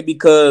say that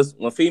because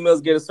when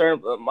females get a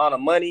certain amount of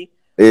money,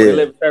 when they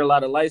live a certain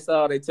lot of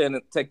lifestyle, they tend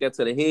to take that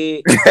to the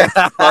head,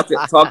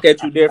 talk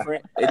at you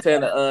different. They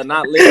tend to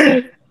not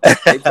listen.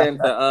 They tend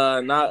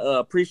to not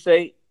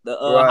appreciate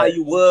how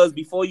you was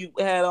before you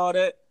had all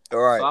that.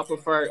 Right. So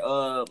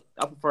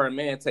I prefer a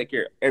man take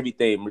care of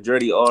everything,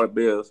 majority of all the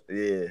bills.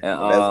 Yeah,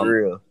 and, that's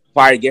real.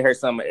 Probably get her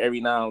something every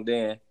now and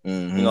then.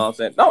 Mm-hmm. You know what I'm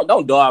saying?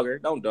 Don't dog her.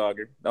 Don't dog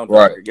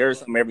her. Get her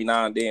something every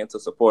now and then to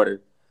support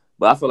her.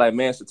 But I feel like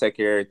men should take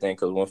care of everything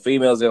because when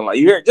females in, like,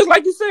 you hear, just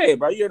like you said,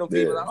 bro, you hear them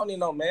females, I don't need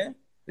no man.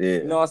 Yeah.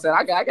 You know what I'm saying?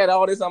 I got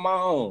all this on my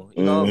own.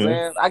 You know what I'm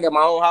saying? I got my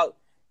own house.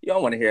 You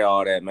don't want to hear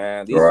all that,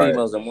 man. These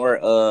females are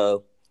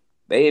more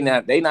they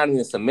not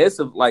even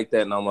submissive like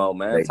that no more,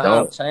 man.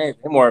 Times change.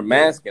 They're more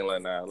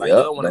masculine now. Like, you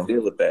don't want to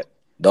deal with that.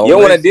 You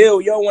don't want to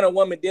deal. You don't want a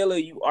woman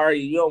dealing. You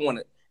don't want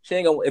to. She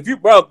ain't gonna. If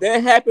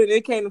that happened,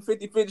 it came to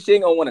 50-50. She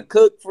ain't gonna want to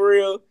cook for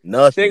real.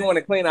 Nothing. She ain't gonna want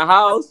to clean a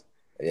house.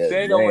 Yeah, she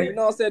ain't gonna want, you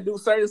know what I'm saying, do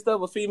certain stuff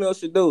a female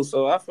should do.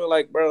 So I feel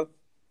like, bro,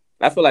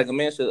 a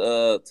man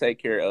should take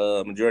care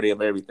of majority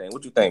of everything.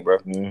 What you think, bro?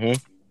 Mm-hmm.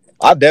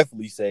 I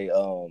definitely say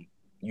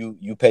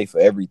you pay for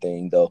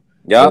everything though.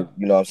 Yeah.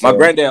 You know what I'm saying? My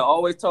granddad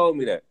always told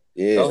me that.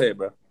 Yeah. Go ahead,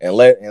 bro. And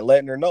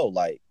letting her know,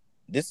 like,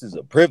 this is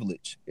a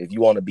privilege, if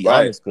you want to be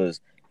honest,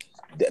 because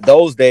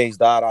those days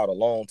died out a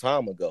long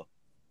time ago.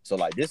 So,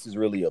 like, this is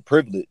really a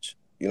privilege,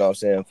 you know what I'm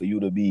saying, for you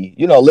to be,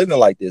 living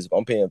like this. If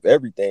I'm paying for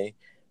everything.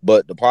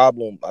 But the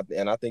problem,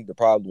 and I think the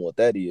problem with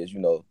that is,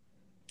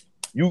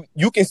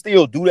 you can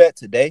still do that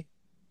today,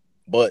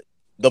 but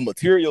the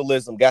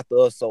materialism got to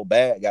us so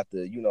bad, got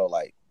to,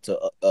 to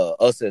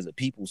us as a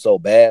people so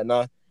bad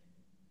now.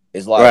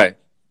 It's like,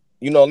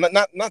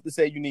 not to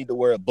say you need to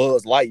wear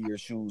Buzz Lightyear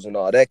shoes and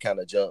all that kind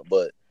of junk,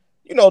 but,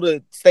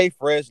 to stay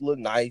fresh, look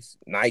nice,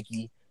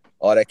 Nike,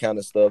 all that kind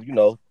of stuff,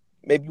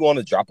 maybe you want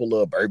to drop a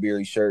little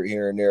Burberry shirt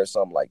here and there or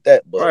something like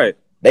that. But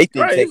They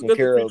think taking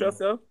care of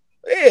yourself.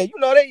 Yeah, you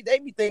know, they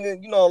be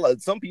thinking, you know, like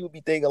some people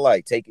be thinking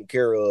like taking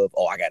care of,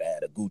 I gotta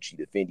have a Gucci,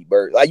 the Fendi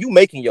Bird. Like you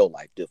making your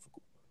life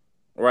difficult.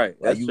 Right.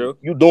 Like that's true.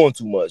 You doing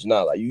too much.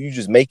 Nah, like you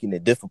just making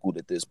it difficult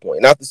at this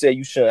point. Not to say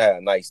you shouldn't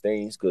have nice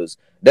things, because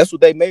that's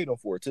what they made them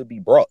for, to be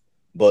brought.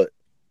 But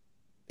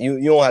you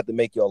don't have to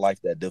make your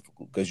life that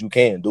difficult, because you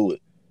can do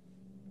it.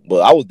 But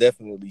I would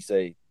definitely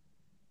say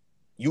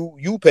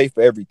you pay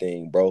for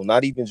everything, bro.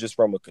 Not even just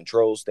from a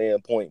control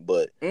standpoint,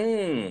 but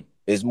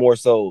it's more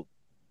so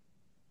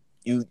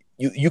you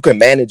can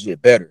manage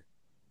it better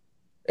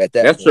at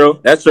that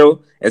point. That's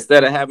true.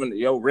 Instead of having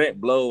your rent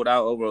blowed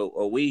out over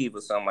a weave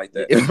or something like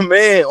that.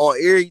 Man, on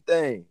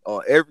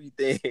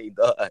everything,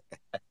 dog.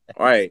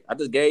 All right. I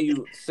just gave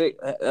you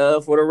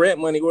for the rent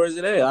money. Where is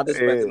it at? I just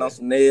spent it on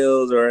some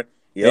nails, or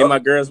maybe my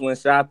girls went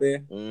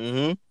shopping.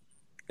 Mm-hmm.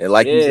 And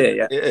like you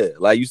said,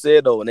 like you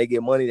said though, when they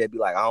get money, they be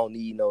like, I don't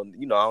need no.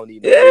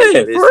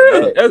 Yeah, for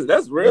real.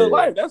 That's real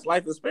life. That's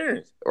life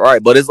experience.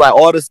 Right, but it's like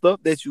all the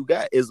stuff that you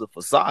got is a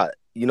facade.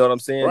 You know what I'm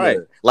saying? Right.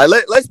 Like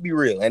let's be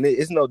real, and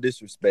it's no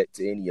disrespect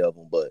to any of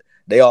them, but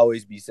they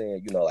always be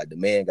saying, you know, like the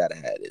man gotta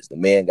have this, the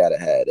man gotta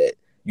have that.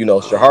 You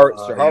know,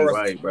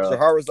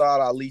 Shahrazad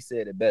Ali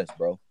said it best,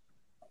 bro.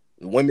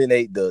 The women,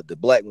 the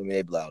black women,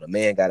 they be like, the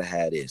man gotta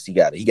have this. He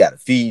gotta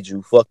feed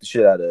you, fuck the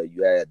shit out of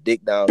you, add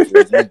dick down to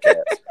his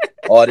kneecaps.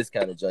 All this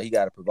kind of junk. He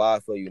got to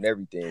provide for you and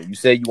everything. You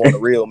say you want a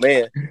real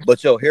man,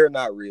 but your hair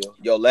not real.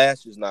 Your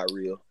lashes not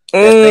real.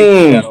 That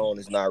thing you got on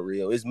is not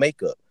real. It's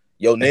makeup.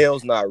 Your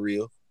nails not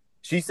real.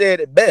 She said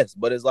it best,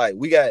 but it's like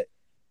we got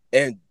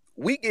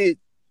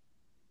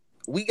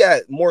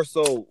more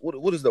so.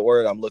 What is the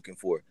word I'm looking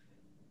for?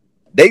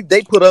 They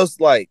put us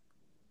like,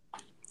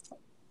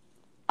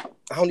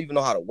 I don't even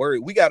know how to word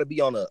it. We got to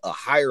be on a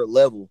higher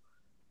level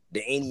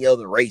than any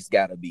other race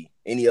got to be.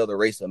 Any other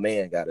race of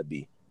man got to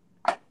be.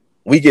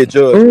 We get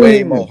judged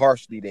way more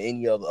harshly than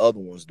any other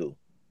ones do.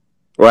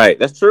 Right,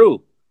 that's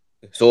true.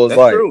 So it's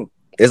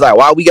like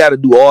why we got to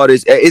do all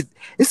this?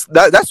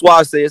 That's why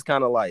I say it's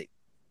kind of like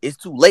it's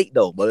too late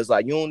though. But it's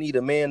like you don't need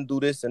a man to do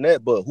this and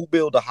that. But who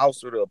built the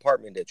house or the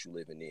apartment that you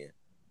living in?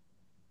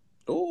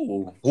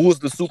 Ooh, who was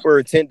the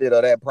superintendent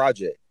of that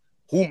project?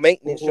 Who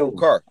maintenance your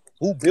car?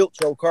 Who built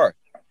your car?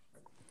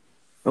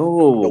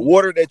 Oh, the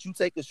water that you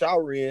take a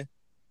shower in.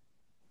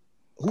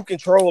 Who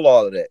control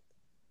all of that?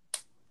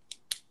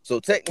 So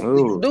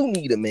technically, you do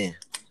need a man.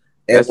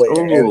 And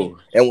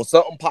when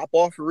something pop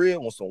off for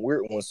real,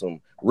 when some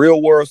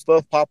real world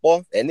stuff pop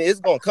off, and it's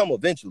gonna come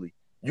eventually,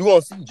 you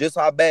gonna see just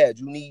how bad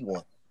you need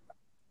one.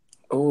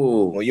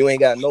 Oh, when you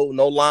ain't got no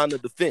line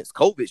of defense.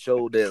 COVID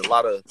showed that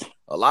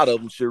a lot of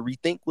them should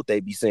rethink what they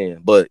be saying.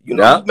 But you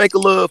make a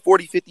little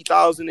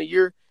 40,000-50,000 a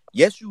year.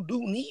 Yes, you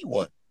do need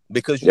one,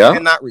 because you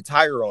cannot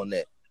retire on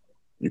that.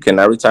 You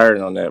cannot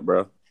retire on that,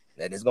 bro.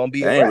 That is gonna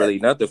be ain't really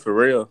nothing for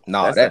real.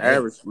 No, that's the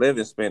average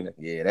living spending.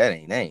 Yeah, that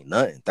ain't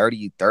nothing.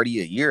 30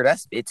 a year.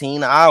 That's 15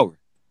 an hour.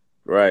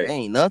 Right. That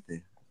ain't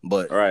nothing.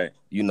 But right.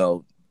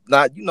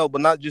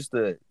 But not just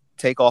to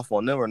take off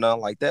on them or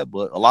nothing like that.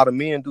 But a lot of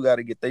men do got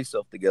to get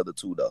themselves together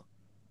too, though.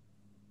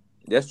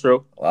 That's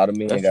true. A lot of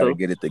men got to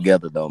get it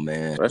together, though,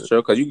 man. That's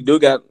true, because you do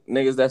got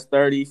niggas that's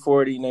 30,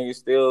 40 niggas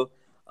still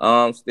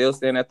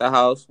staying at the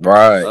house,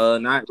 right?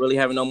 Not really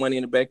having no money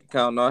in the bank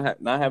account, not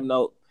having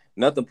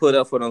nothing put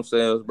up for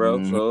themselves, bro.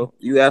 Mm-hmm. So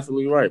you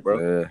absolutely right,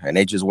 bro. And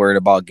they just worried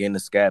about getting the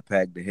Scat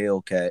Pack, the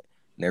Hellcat,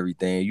 and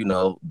everything,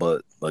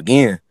 But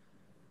again,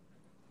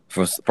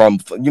 from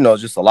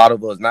just a lot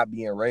of us not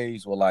being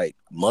raised with like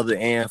mother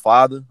and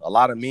father, a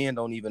lot of men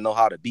don't even know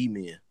how to be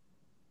men.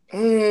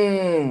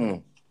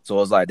 So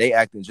it's like they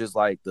acting just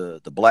like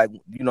the black,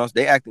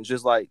 they acting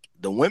just like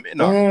the women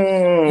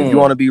are. If you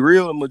want to be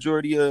real, the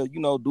majority of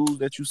dudes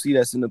that you see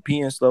that's in the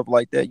pen and stuff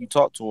like that, you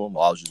talk to them.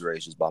 I was just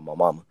raised just by my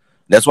mama.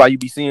 That's why you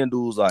be seeing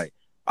dudes like,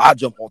 I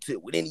jump on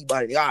tip with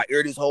anybody. I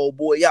air this whole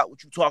boy out.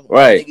 What you talking about?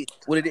 Right. Nigga?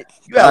 What it is?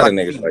 You got like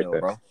a female,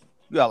 bro.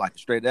 You got like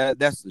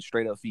that's the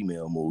straight up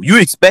female move.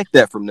 You expect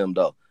that from them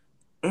though.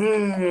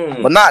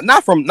 But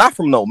not from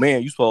no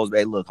man. You supposed to,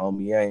 hey, look,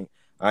 homie,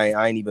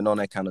 I ain't even on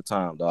that kind of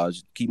time, dog.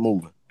 Just keep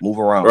moving. Move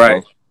around,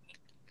 right?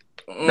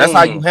 Bro. That's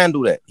how you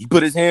handle that. He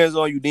put his hands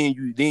on you, then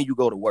you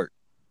go to work.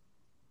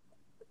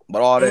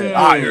 But all that,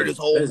 I hear this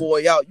whole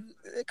boy out.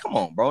 Come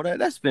on, bro.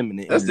 That's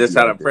feminine. That's just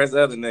how to impress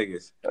other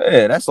niggas.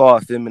 Yeah, that's all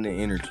feminine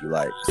energy.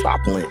 Like, stop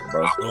playing,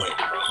 bro.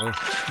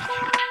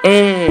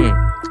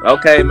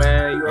 Okay,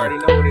 man. You already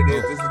know what it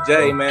is. This is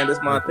Jay, man. This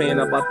is my opinion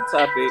about the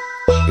topic.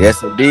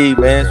 Yes, indeed,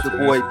 man. It's your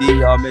boy D.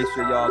 Y'all make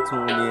sure y'all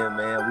tune in,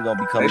 man. We're gonna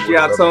be coming. Make sure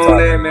y'all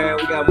tune in, man.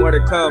 We got more to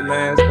come,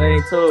 man.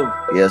 Stay tuned.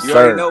 Yes, you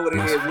sir. You already know what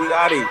it is. We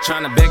out here.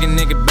 Trying to beg a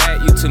nigga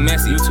back. You too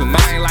messy. You too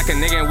messy. I ain't like a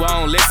nigga and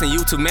won't listen.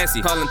 You too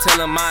messy. Calling,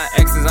 telling my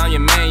exes I'm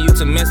your man. You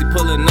too messy.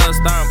 Pulling up,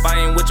 starting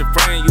fighting with your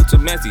friend. You too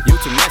messy. You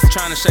too messy.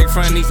 Trying to shake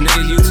front of these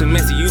niggas. You too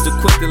messy. You too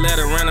quick to let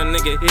a random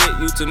nigga hit.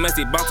 You too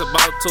messy. Bounce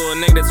about to a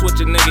nigga that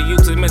switch a nigga.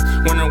 You too messy.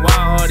 Wondering why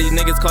all these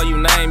niggas call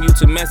you name. You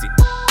too messy.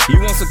 You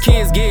want some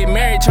kids, get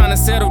married, tryna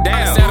settle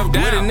down. With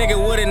a nigga,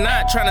 with it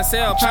not, tryna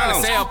sell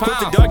pounds. Put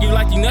the dog, you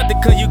like you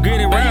nothing, cause you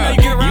get it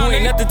round. You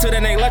ain't nothing to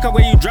that nigga, like how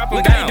where you drop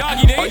him down.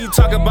 Or you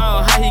talk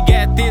about how he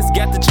got this,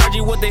 got the charge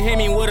you with the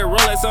Hemi, with a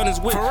Rolex on his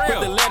whip. Put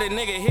the letter,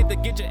 nigga, hit the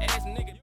get your ass, nigga.